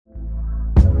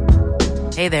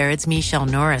Hey there, it's Michelle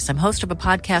Norris. I'm host of a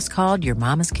podcast called Your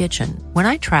Mama's Kitchen. When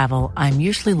I travel, I'm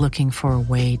usually looking for a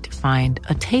way to find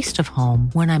a taste of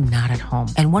home when I'm not at home.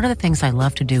 And one of the things I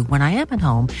love to do when I am at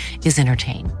home is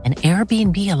entertain. And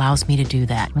Airbnb allows me to do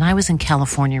that. When I was in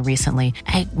California recently,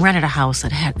 I rented a house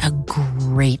that had a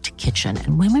great kitchen.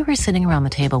 And when we were sitting around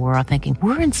the table, we were all thinking,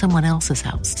 we're in someone else's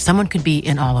house. Someone could be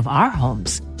in all of our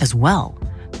homes as well.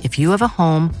 If you have a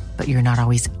home, but you're not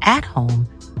always at home,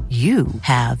 you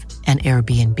have an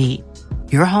Airbnb.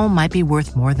 Your home might be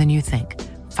worth more than you think.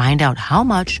 Find out how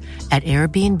much at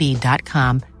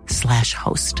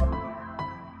airbnb.com/host.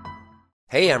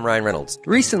 Hey, I'm Ryan Reynolds.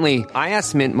 Recently, I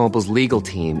asked Mint Mobile's legal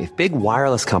team if big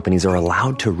wireless companies are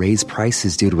allowed to raise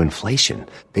prices due to inflation.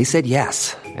 They said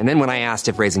yes. And then when I asked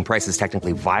if raising prices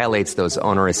technically violates those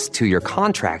onerous two-year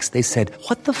contracts, they said,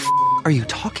 "What the f*** are you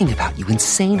talking about, you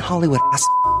insane Hollywood ass?"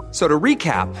 So to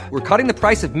recap, we're cutting the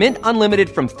price of Mint Unlimited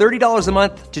from $30 a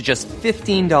month to just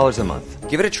 $15 a month.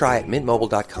 Give it a try at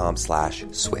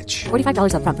mintmobile.com/switch.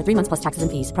 $45 up front for 3 months plus taxes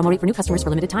and fees. Promo rate for new customers for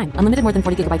limited time. Unlimited more than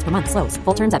 40 gigabytes per month. Slows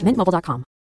full terms at mintmobile.com.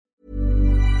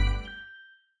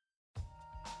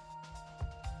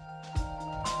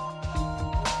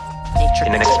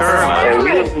 In an experiment.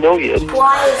 We don't know yet.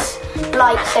 Why is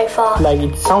light so fast? Like,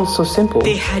 it sounds so simple.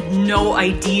 They had no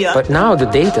idea. But now the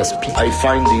data speaks. I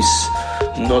find this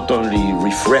not only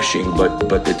refreshing,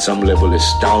 but at some level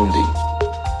astounding.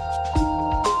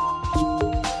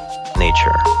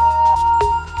 Nature.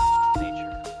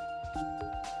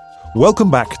 Welcome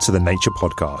back to the Nature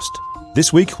Podcast.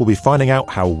 This week we'll be finding out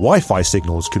how Wi-Fi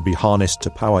signals could be harnessed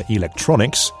to power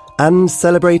electronics, and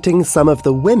celebrating some of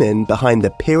the women behind the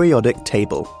periodic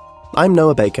table. I'm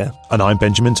Noah Baker. And I'm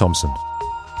Benjamin Thompson.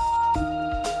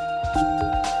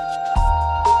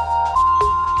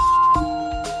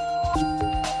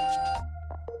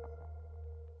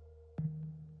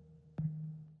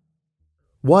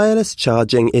 Wireless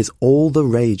charging is all the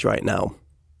rage right now.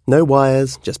 No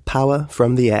wires, just power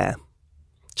from the air.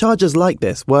 Chargers like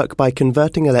this work by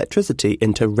converting electricity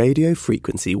into radio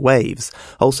frequency waves,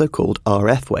 also called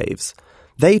RF waves.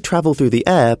 They travel through the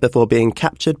air before being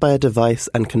captured by a device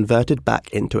and converted back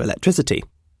into electricity.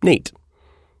 Neat.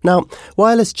 Now,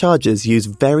 wireless chargers use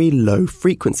very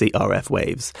low-frequency RF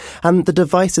waves, and the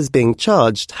devices being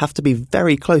charged have to be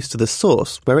very close to the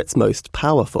source where it's most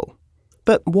powerful.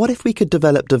 But what if we could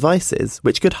develop devices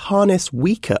which could harness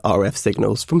weaker RF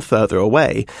signals from further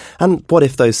away? And what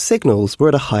if those signals were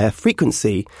at a higher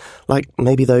frequency, like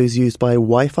maybe those used by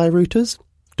Wi-Fi routers?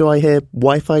 Do I hear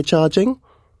Wi-Fi charging?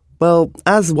 Well,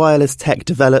 as wireless tech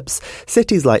develops,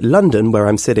 cities like London, where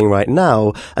I'm sitting right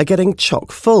now, are getting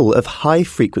chock full of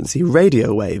high-frequency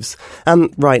radio waves.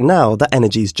 And right now, that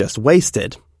energy's just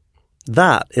wasted.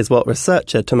 That is what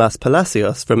researcher Tomas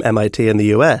Palacios from MIT in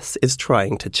the US is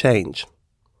trying to change.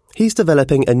 He's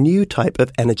developing a new type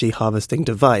of energy harvesting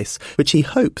device, which he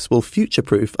hopes will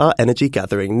future-proof our energy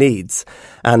gathering needs.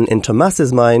 And in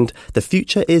Tomas's mind, the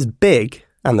future is big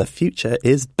and the future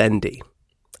is bendy.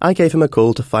 I gave him a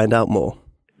call to find out more.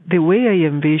 The way I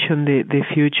envision the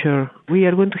future, we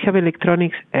are going to have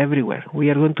electronics everywhere.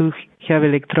 We are going to have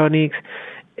electronics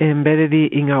embedded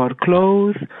in our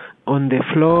clothes, on the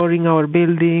floor in our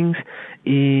buildings,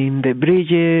 in the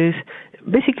bridges,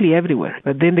 basically everywhere.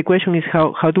 But then the question is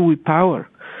how do we power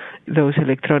those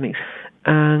electronics?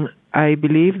 And I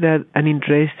believe that an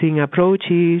interesting approach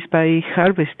is by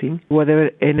harvesting whatever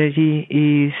energy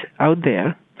is out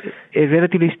there. A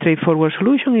relatively straightforward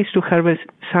solution is to harvest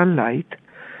sunlight,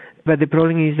 but the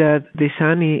problem is that the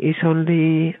sun is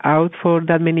only out for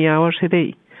that many hours a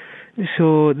day.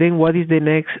 So then what is the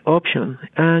next option?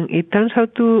 And it turns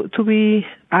out to be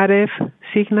RF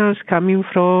signals coming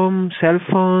from cell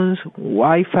phones,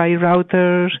 Wi-Fi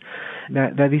routers.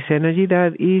 That is energy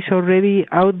that is already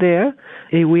out there.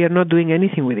 We are not doing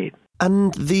anything with it.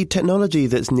 And the technology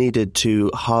that's needed to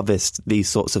harvest these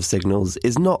sorts of signals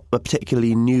is not a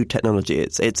particularly new technology.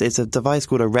 It's a device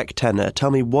called a rectenna. Tell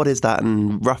me, what is that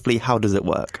and roughly how does it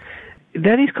work?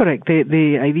 That is correct.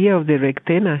 The idea of the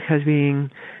rectenna has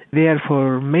been there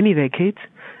for many decades,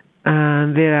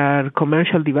 and there are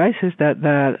commercial devices that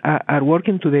are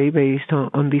working today based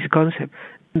on this concept.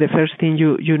 The first thing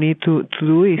you need to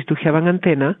do is to have an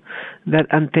antenna.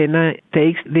 That antenna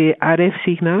takes the RF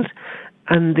signals,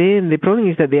 and then the problem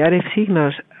is that the RF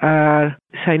signals are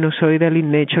sinusoidal in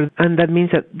nature, and that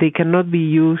means that they cannot be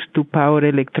used to power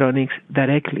electronics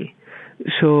directly.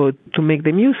 So to make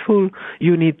them useful,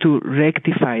 you need to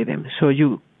rectify them. So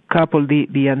you couple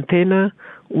the antenna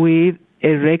with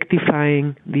a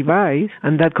rectifying device,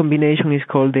 and that combination is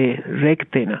called the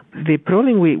rectenna. The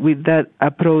problem with that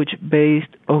approach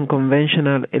based on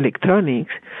conventional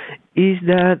electronics is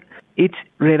that it's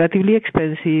relatively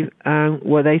expensive, and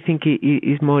what I think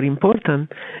is more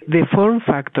important, the form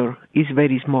factor is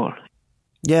very small.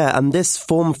 Yeah, and this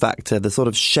form factor, the sort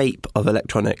of shape of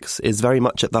electronics, is very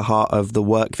much at the heart of the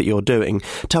work that you're doing.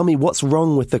 Tell me, what's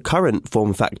wrong with the current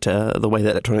form factor, the way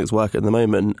that electronics work at the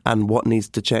moment, and what needs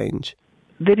to change?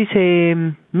 There is a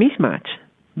mismatch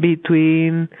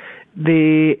between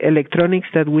the electronics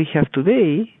that we have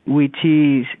today, which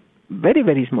is very,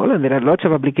 very small, and there are lots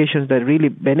of applications that really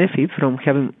benefit from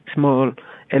having small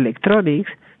electronics,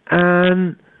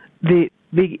 and the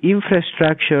big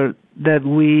infrastructure that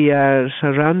we are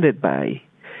surrounded by.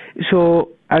 So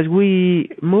as we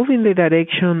move in the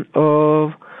direction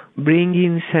of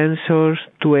bringing sensors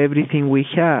to everything we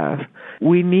have,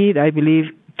 we need, I believe,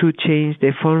 to change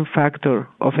the form factor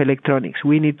of electronics.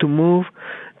 We need to move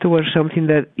towards something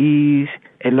that is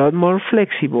a lot more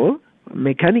flexible,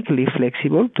 mechanically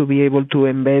flexible, to be able to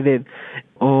embed it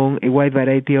on a wide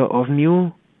variety of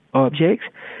new objects,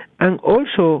 and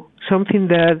also something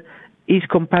that is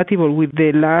compatible with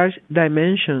the large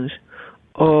dimensions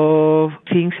of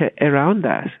things around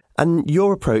us. And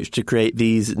your approach to create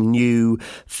these new,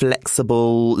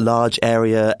 flexible, large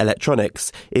area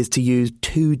electronics is to use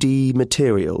 2D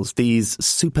materials, these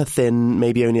super thin,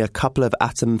 maybe only a couple of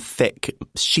atom thick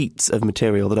sheets of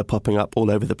material that are popping up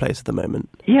all over the place at the moment.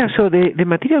 Yeah, so the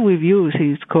material we've used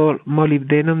is called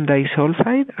molybdenum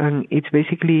disulfide, and it's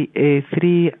basically a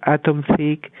 3-atom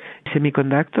thick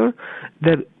semiconductor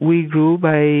that we grew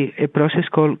by a process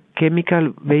called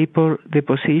chemical vapor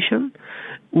deposition,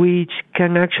 which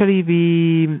can actually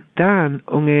be done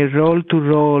on a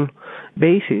roll-to-roll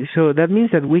basis. So that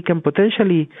means that we can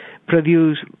potentially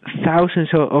produce thousands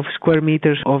of square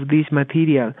meters of this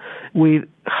material with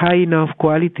high enough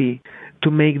quality to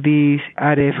make these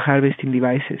RF harvesting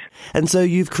devices. And so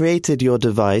you've created your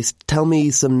device. Tell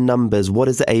me some numbers. What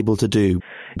is it able to do?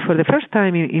 For the first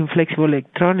time in flexible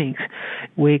electronics,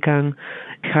 we can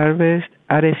harvest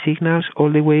RF signals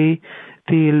all the way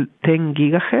till 10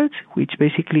 gigahertz, which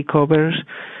basically covers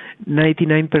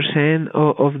 99%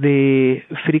 of the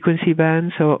frequency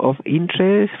bands of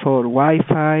interest for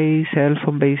Wi-Fi, cell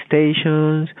phone base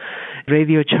stations,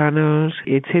 radio channels,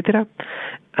 etc.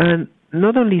 And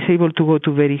not only is able to go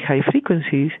to very high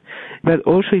frequencies, but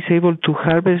also is able to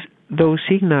harvest those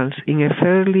signals in a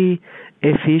fairly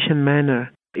efficient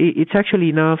manner. It's actually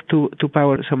enough to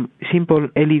power some simple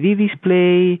LED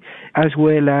display as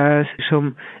well as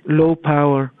some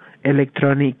low-power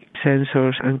electronic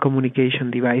sensors and communication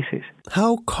devices.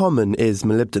 How common is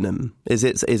molybdenum? Is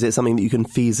it something that you can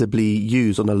feasibly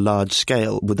use on a large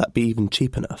scale? Would that be even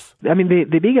cheap enough? I mean,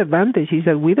 the big advantage is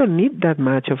that we don't need that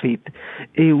much of it.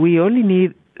 We only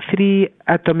need 3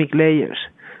 atomic layers.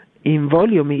 In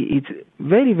volume, it's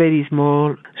very, very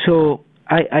small. So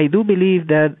I do believe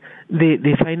that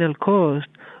the final cost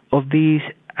of these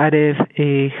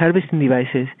RF harvesting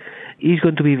devices is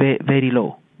going to be very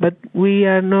low. But we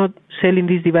are not selling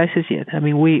these devices yet. I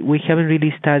mean, we haven't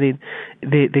really studied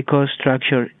the cost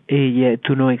structure yet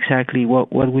to know exactly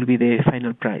what will be the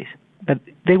final price. But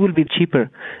they will be cheaper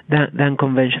than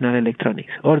conventional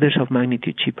electronics, orders of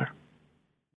magnitude cheaper.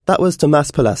 That was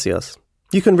Tomás Palacios.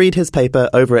 You can read his paper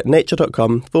over at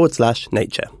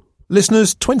nature.com/nature.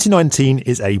 Listeners, 2019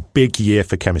 is a big year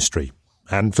for chemistry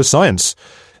and for science.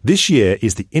 This year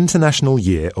is the International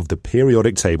Year of the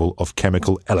Periodic Table of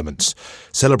Chemical Elements,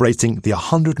 celebrating the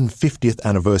 150th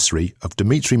anniversary of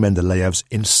Dmitry Mendeleev's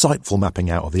insightful mapping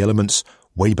out of the elements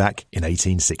way back in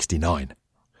 1869.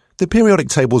 The periodic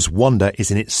table's wonder is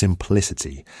in its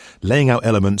simplicity, laying out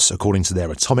elements according to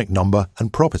their atomic number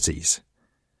and properties.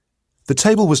 The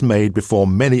table was made before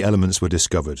many elements were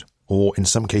discovered, or in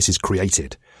some cases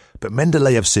created, but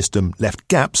Mendeleev's system left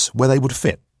gaps where they would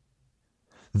fit.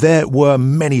 There were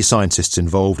many scientists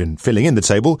involved in filling in the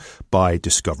table by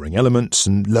discovering elements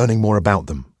and learning more about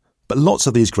them. But lots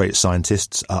of these great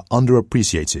scientists are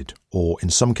underappreciated, or in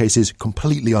some cases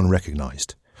completely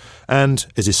unrecognised. And,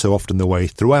 as is so often the way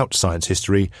throughout science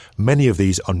history, many of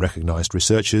these unrecognised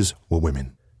researchers were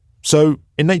women. So,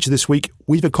 in Nature this week,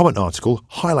 we've a comment article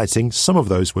highlighting some of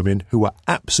those women who are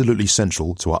absolutely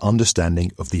central to our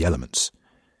understanding of the elements.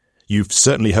 You've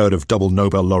certainly heard of double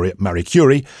Nobel laureate Marie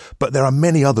Curie, but there are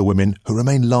many other women who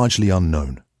remain largely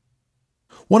unknown.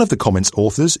 One of the comment's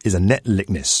authors is Annette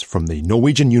Liknes from the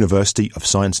Norwegian University of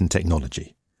Science and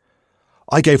Technology.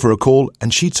 I gave her a call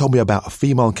and she told me about a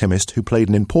female chemist who played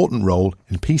an important role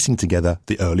in piecing together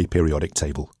the early periodic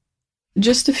table.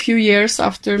 Just a few years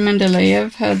after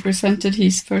Mendeleev had presented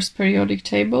his first periodic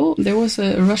table, there was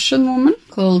a Russian woman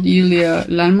called Yulia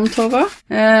Lermontova.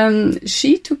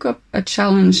 She took up a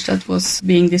challenge that was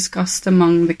being discussed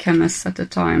among the chemists at the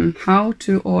time, how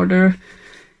to order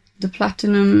the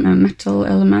platinum metal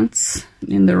elements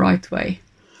in the right way.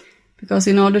 Because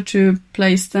in order to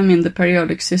place them in the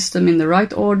periodic system in the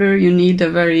right order, you need a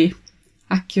very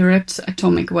accurate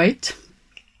atomic weight,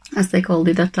 as they called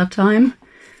it at that time.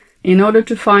 In order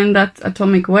to find that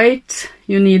atomic weight,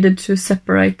 you needed to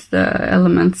separate the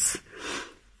elements,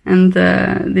 and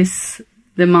this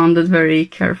demanded very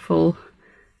careful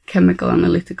chemical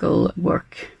analytical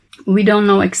work. We don't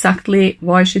know exactly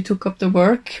why she took up the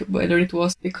work, whether it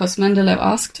was because Mendeleev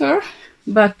asked her,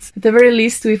 but at the very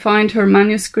least we find her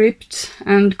manuscript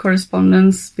and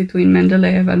correspondence between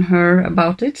Mendeleev and her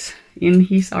about it in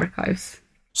his archives.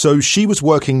 So she was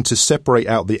working to separate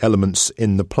out the elements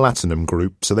in the platinum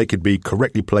group so they could be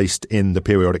correctly placed in the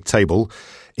periodic table.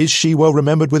 Is she well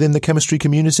remembered within the chemistry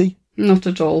community? Not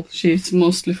at all. She's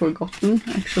mostly forgotten,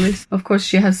 actually. Of course,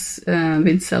 she has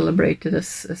been celebrated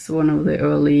as one of the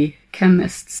early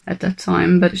chemists at that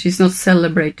time, but she's not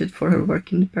celebrated for her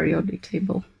work in the periodic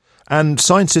table. And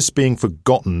scientists being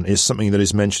forgotten is something that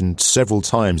is mentioned several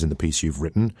times in the piece you've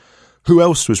written. Who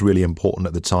else was really important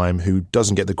at the time who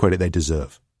doesn't get the credit they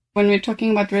deserve? When we're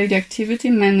talking about radioactivity,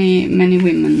 many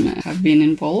women have been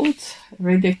involved.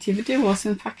 Radioactivity was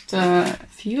in fact a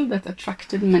field that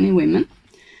attracted many women,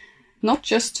 not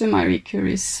just to Marie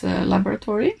Curie's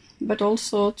laboratory, but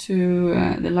also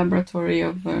to the Laboratory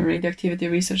of Radioactivity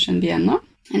Research in Vienna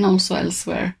and also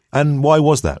elsewhere. And why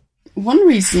was that? One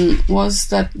reason was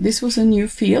that this was a new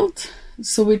field,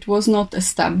 so it was not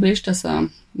established as a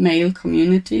male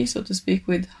community, so to speak,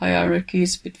 with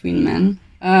hierarchies between men.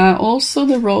 Also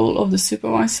the role of the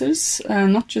supervisors,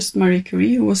 not just Marie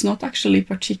Curie, who was not actually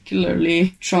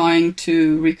particularly trying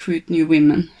to recruit new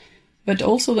women, but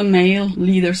also the male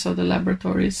leaders of the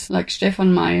laboratories, like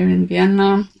Stefan Meyer in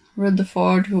Vienna,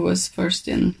 Rutherford, who was first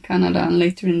in Canada and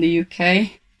later in the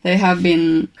UK. They have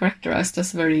been characterized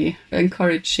as very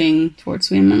encouraging towards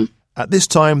women. At this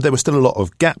time, there were still a lot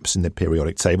of gaps in the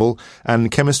periodic table, and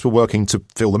chemists were working to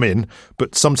fill them in,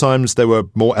 but sometimes there were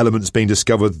more elements being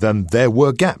discovered than there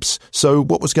were gaps. So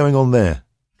what was going on there?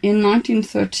 In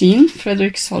 1913,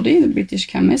 Frederick Soddy, the British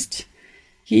chemist,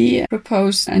 he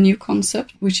proposed a new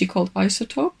concept, which he called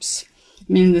isotopes. It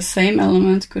means the same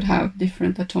element could have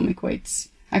different atomic weights.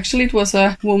 Actually, it was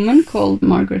a woman called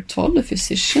Margaret Todd, a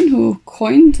physician, who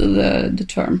coined the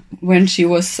term when she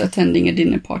was attending a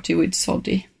dinner party with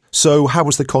Soddy. So how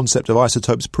was the concept of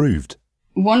isotopes proved?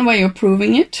 One way of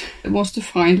proving it was to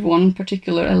find one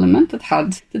particular element that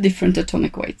had the different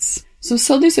atomic weights. So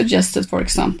Soddy suggested, for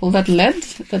example, that lead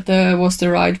that was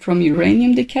derived from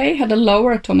uranium decay had a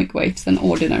lower atomic weight than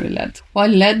ordinary lead, while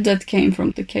lead that came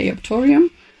from decay of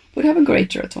thorium would have a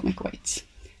greater atomic weight.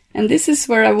 And this is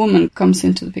where a woman comes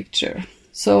into the picture.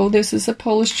 So this is a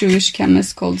Polish-Jewish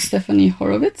chemist called Stephanie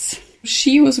Horowitz.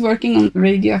 She was working on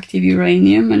radioactive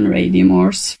uranium and radium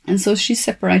ores, and so she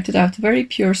separated out very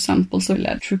pure samples of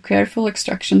lead through careful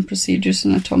extraction procedures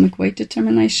and atomic weight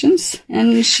determinations,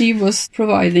 and she was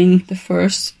providing the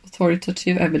first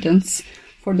authoritative evidence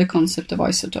for the concept of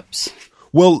isotopes.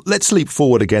 Well, let's leap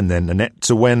forward again then, Annette,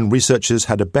 to when researchers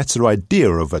had a better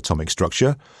idea of atomic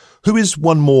structure. Who is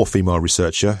one more female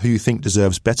researcher who you think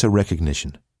deserves better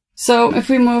recognition? So if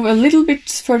we move a little bit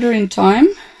further in time,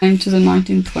 into the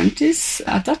 1920s,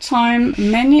 at that time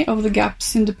many of the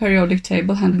gaps in the periodic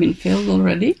table had been filled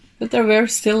already, but there were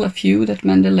still a few that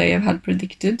Mendeleev had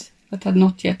predicted that had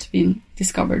not yet been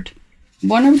discovered.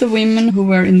 One of the women who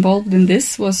were involved in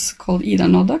this was called Ida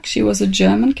Noddack. She was a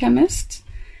German chemist.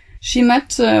 She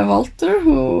met Walter,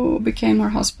 who became her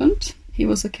husband. He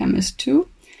was a chemist too.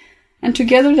 And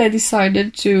together they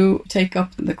decided to take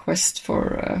up the quest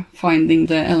for finding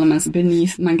the elements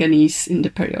beneath manganese in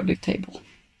the periodic table.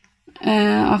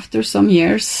 After some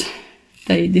years,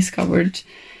 they discovered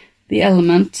the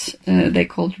element they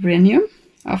called rhenium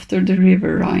after the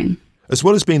river Rhine. As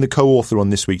well as being the co-author on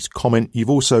this week's comment, you've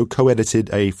also co-edited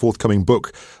a forthcoming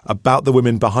book about the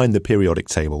women behind the periodic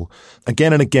table.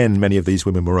 Again and again, many of these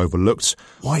women were overlooked.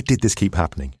 Why did this keep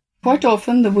happening? Quite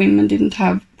often the women didn't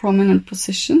have prominent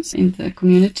positions in the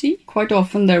community. Quite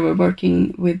often they were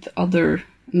working with other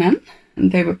men,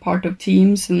 and they were part of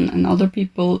teams, and other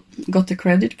people got the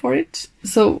credit for it.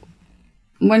 So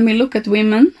when we look at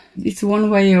women, it's one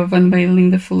way of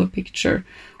unveiling the fuller picture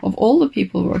of all the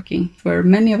people working, where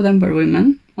many of them were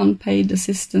women, unpaid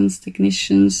assistants,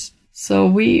 technicians. So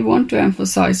we want to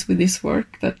emphasize with this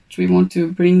work that we want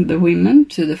to bring the women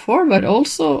to the fore, but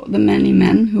also the many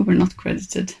men who were not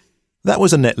credited. That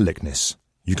was Annette Lickness.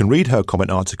 You can read her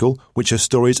comment article, which has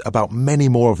stories about many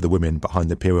more of the women behind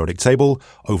the periodic table,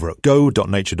 over at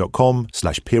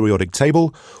go.nature.com/periodic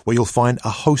table, where you'll find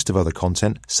a host of other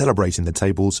content celebrating the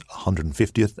table's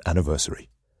 150th anniversary.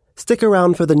 Stick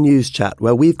around for the news chat,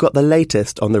 where we've got the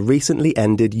latest on the recently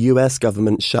ended US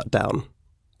government shutdown.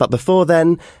 But before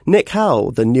then, Nick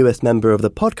Howell, the newest member of the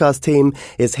podcast team,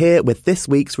 is here with this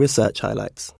week's research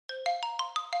highlights.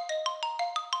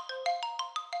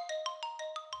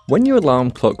 When your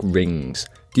alarm clock rings,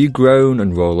 do you groan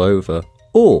and roll over,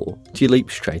 or do you leap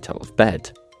straight out of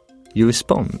bed? Your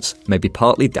response may be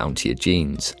partly down to your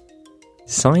genes.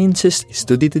 Scientists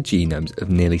studied the genomes of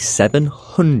nearly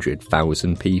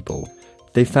 700,000 people.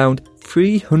 They found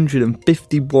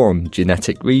 351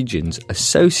 genetic regions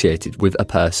associated with a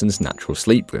person's natural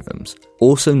sleep rhythms,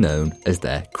 also known as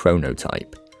their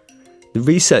chronotype. The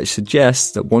research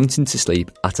suggests that wanting to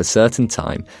sleep at a certain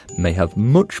time may have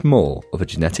much more of a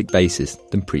genetic basis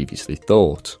than previously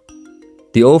thought.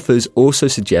 The authors also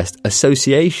suggest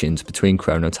associations between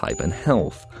chronotype and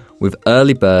health, with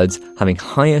early birds having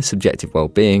higher subjective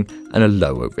well-being and a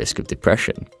lower risk of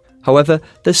depression. However,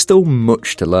 there's still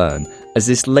much to learn, as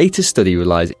this latest study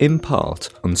relies in part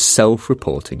on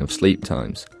self-reporting of sleep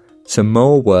times. So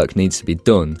more work needs to be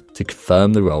done to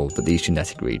confirm the role that these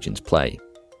genetic regions play.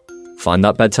 Find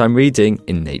that bedtime reading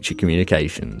in Nature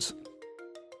Communications.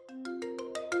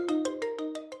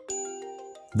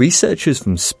 Researchers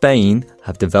from Spain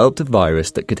have developed a virus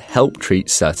that could help treat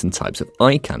certain types of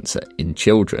eye cancer in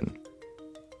children.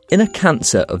 In a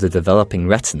cancer of the developing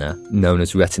retina, known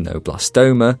as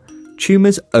retinoblastoma,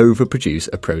 tumours overproduce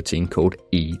a protein called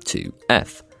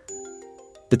E2F.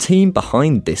 The team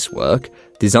behind this work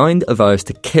designed a virus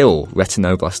to kill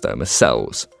retinoblastoma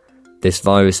cells. This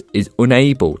virus is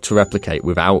unable to replicate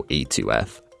without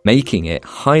E2F, making it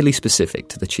highly specific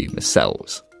to the tumour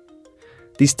cells.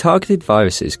 These targeted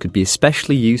viruses could be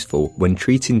especially useful when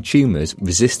treating tumours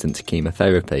resistant to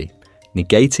chemotherapy,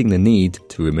 negating the need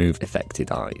to remove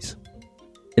affected eyes.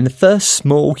 In the first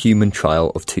small human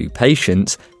trial of 2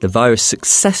 patients, the virus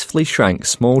successfully shrank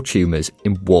small tumours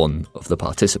in one of the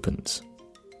participants.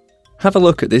 Have a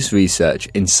look at this research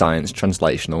in Science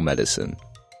Translational Medicine.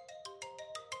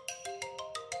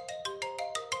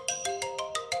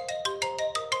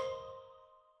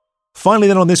 Finally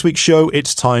then on this week's show,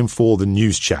 it's time for the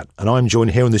news chat. And I'm joined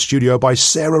here in the studio by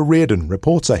Sarah Reardon,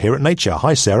 reporter here at Nature.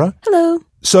 Hi, Sarah. Hello.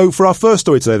 So for our first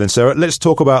story today then, Sarah, let's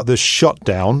talk about the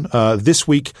shutdown. This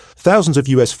week, thousands of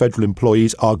US federal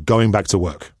employees are going back to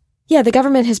work. Yeah, the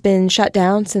government has been shut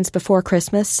down since before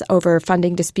Christmas over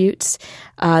funding disputes.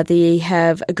 They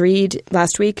have agreed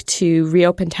last week to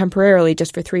reopen temporarily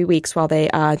just for 3 weeks while they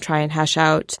try and hash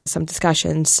out some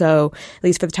discussions. So at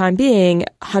least for the time being,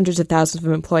 hundreds of thousands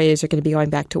of employees are going to be going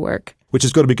back to work. Which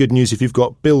has got to be good news if you've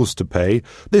got bills to pay.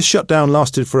 This shutdown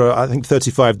lasted for, I think,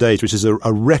 35 days, which is a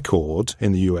record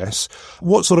in the US.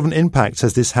 What sort of an impact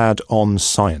has this had on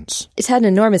science? It's had an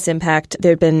enormous impact.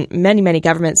 There have been many, many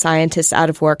government scientists out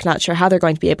of work, not sure how they're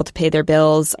going to be able to pay their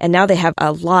bills. And now they have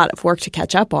a lot of work to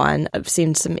catch up on. I've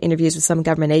seen some interviews with some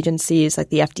government agencies, like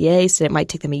the FDA, said it might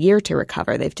take them a year to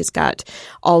recover. They've just got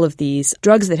all of these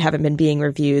drugs that haven't been being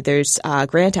reviewed. There's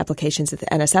grant applications at the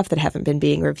NSF that haven't been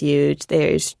being reviewed.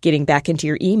 There's getting back into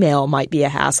your email might be a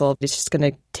hassle. It's just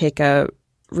going to take a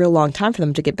real long time for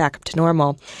them to get back up to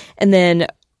normal. And then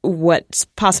what's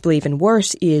possibly even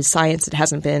worse is science that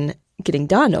hasn't been getting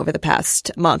done over the past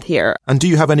month here. And do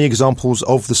you have any examples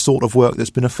of the sort of work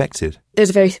that's been affected? There's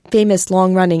a very famous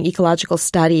long-running ecological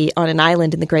study on an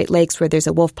island in the Great Lakes where there's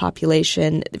a wolf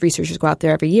population. The researchers go out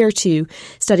there every year to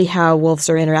study how wolves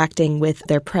are interacting with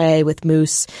their prey, with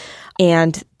moose.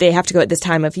 And they have to go at this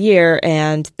time of year,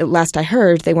 and last I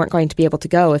heard, they weren't going to be able to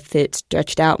go if it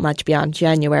stretched out much beyond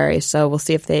January. So we'll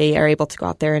see if they are able to go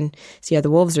out there and see how the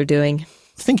wolves are doing.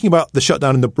 Thinking about the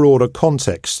shutdown in the broader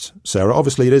context, Sarah,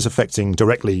 obviously it is affecting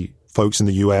directly folks in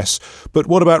the US, but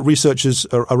what about researchers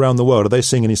around the world? Are they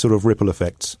seeing any sort of ripple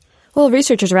effects? Well,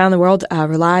 researchers around the world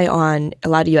rely on a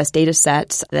lot of U.S. data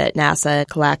sets that NASA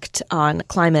collect on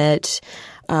climate.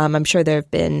 I'm sure there have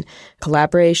been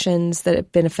collaborations that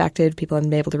have been affected. People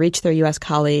haven't been able to reach their U.S.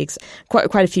 colleagues.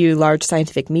 Quite a few large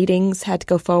scientific meetings had to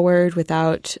go forward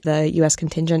without the U.S.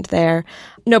 contingent there.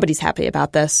 Nobody's happy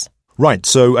about this. Right,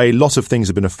 so a lot of things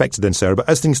have been affected then, Sarah, but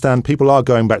as things stand, people are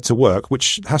going back to work,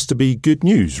 which has to be good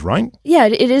news, right? Yeah,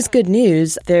 it is good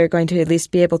news. They're going to at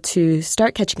least be able to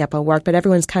start catching up on work, but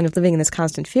everyone's kind of living in this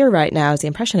constant fear right now is the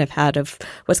impression I've had of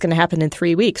what's going to happen in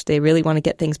 3 weeks. They really want to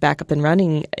get things back up and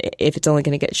running if it's only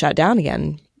going to get shut down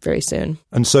again very soon.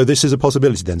 And so this is a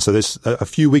possibility then. So there's a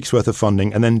few weeks worth of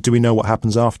funding, and then do we know what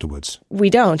happens afterwards? We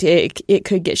don't. It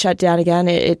could get shut down again.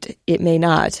 It may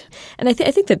not. And I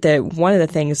think that one of the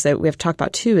things that we have talked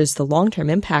about too is the long-term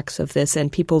impacts of this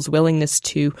and people's willingness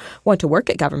to want to work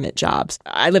at government jobs.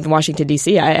 I live in Washington,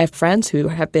 D.C. I have friends who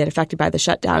have been affected by the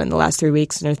shutdown in the last 3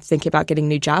 weeks and are thinking about getting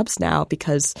new jobs now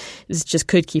because this just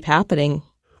could keep happening.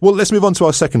 Well, let's move on to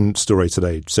our second story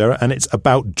today, Sarah, and it's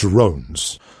about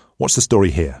drones. What's the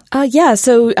story here?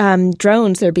 So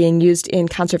drones, they're being used in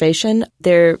conservation.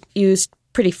 They're used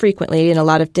pretty frequently in a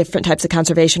lot of different types of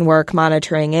conservation work,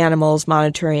 monitoring animals,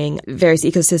 monitoring various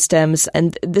ecosystems.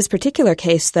 And this particular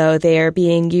case, though, they are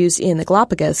being used in the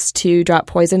Galapagos to drop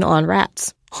poison on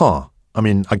rats. Huh. I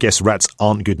mean, I guess rats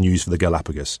aren't good news for the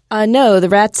Galapagos. No, the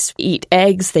rats eat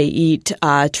eggs, they eat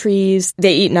trees,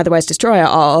 they eat and otherwise destroy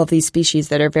all of these species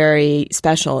that are very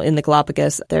special in the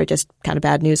Galapagos. They're just kind of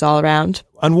bad news all around.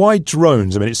 And why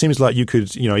drones? I mean, it seems like you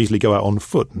could, easily go out on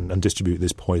foot and distribute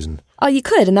this poison. Oh, you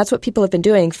could, and that's what people have been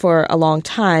doing for a long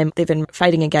time. They've been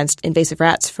fighting against invasive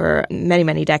rats for many,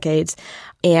 many decades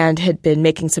and had been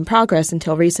making some progress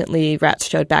until recently rats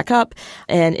showed back up.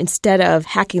 And instead of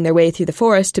hacking their way through the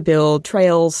forest to build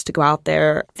trails to go out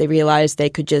there, they realized they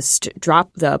could just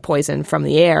drop the poison from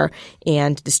the air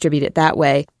and distribute it that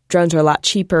way. Drones are a lot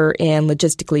cheaper and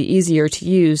logistically easier to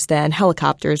use than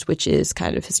helicopters, which is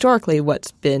kind of historically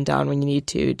what's been done when you need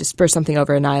to disperse something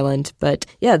over an island. But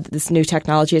yeah, this new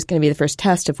technology is going to be the first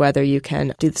test of whether you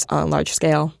can do this on a large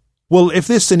scale. Well, if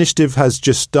this initiative has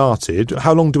just started,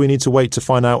 how long do we need to wait to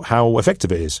find out how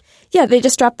effective it is? Yeah, they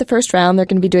just dropped the first round. They're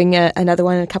going to be doing another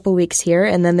one in a couple of weeks here,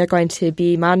 and then they're going to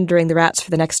be monitoring the rats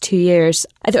for the next 2 years.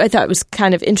 I thought it was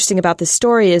kind of interesting about this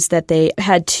story is that they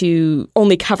had to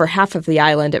only cover half of the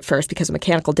island at first because of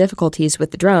mechanical difficulties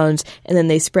with the drones, and then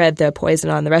they spread the poison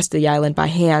on the rest of the island by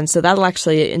hand. So that'll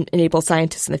actually enable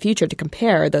scientists in the future to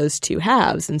compare those two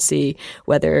halves and see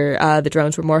whether the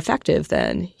drones were more effective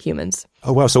than humans.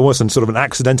 Oh, wow. So it wasn't sort of an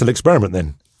accidental experiment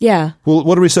then? Yeah. Well,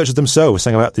 what are researchers themselves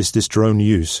saying about this drone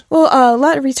use? Well, a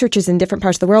lot of researchers in different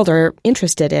parts of the world are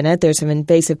interested in it. There's some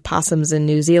invasive possums in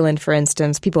New Zealand, for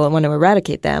instance. People that want to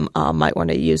eradicate them might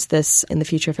want to use this in the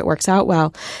future if it works out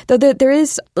well. Though there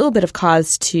is a little bit of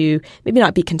cause to maybe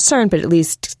not be concerned, but at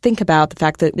least think about the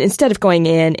fact that instead of going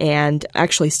in and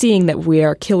actually seeing that we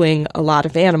are killing a lot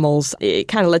of animals, it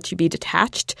kind of lets you be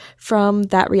detached from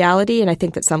that reality. And I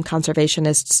think that some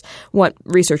conservationists want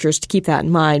researchers to keep that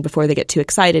in mind before they get too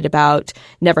excited about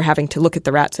never having to look at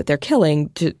the rats that they're killing,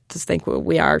 to just think, well,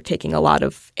 we are taking a lot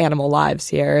of animal lives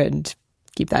here, and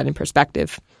keep that in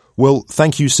perspective. Well,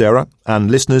 thank you, Sarah. And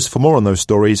listeners, for more on those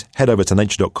stories, head over to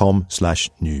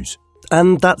nature.com/news.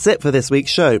 And that's it for this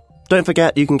week's show. Don't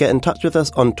forget you can get in touch with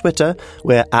us on Twitter,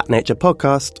 we're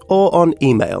 @NaturePodcast, or on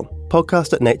email,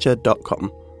 podcast@nature.com.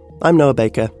 I'm Noah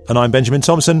Baker. And I'm Benjamin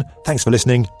Thompson. Thanks for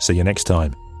listening. See you next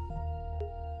time.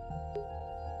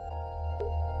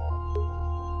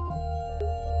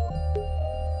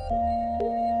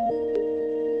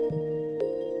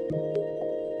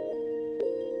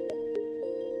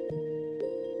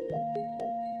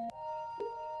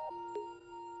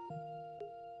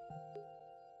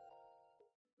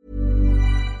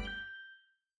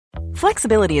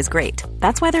 Flexibility is great.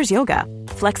 That's why there's yoga.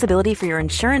 Flexibility for your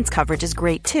insurance coverage is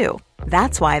great too.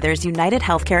 That's why there's United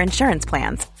Healthcare Insurance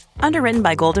Plans. Underwritten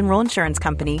by Golden Rule Insurance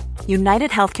Company,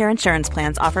 United Healthcare Insurance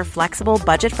Plans offer flexible,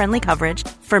 budget-friendly coverage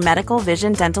for medical,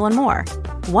 vision, dental, and more.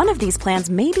 One of these plans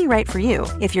may be right for you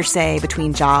if you're, say,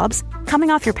 between jobs, coming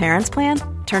off your parents' plan,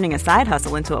 turning a side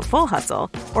hustle into a full hustle,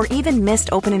 or even missed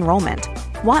open enrollment.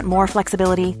 Want more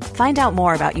flexibility? Find out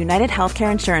more about United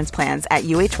Healthcare Insurance Plans at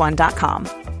uh1.com.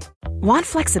 Want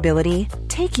flexibility?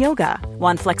 Take yoga.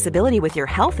 Want flexibility with your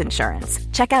health insurance?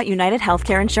 Check out United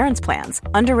Healthcare Insurance Plans.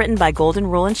 Underwritten by Golden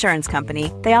Rule Insurance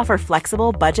Company, they offer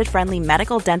flexible, budget-friendly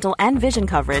medical, dental, and vision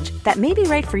coverage that may be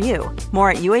right for you. More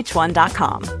at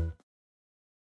uh1.com.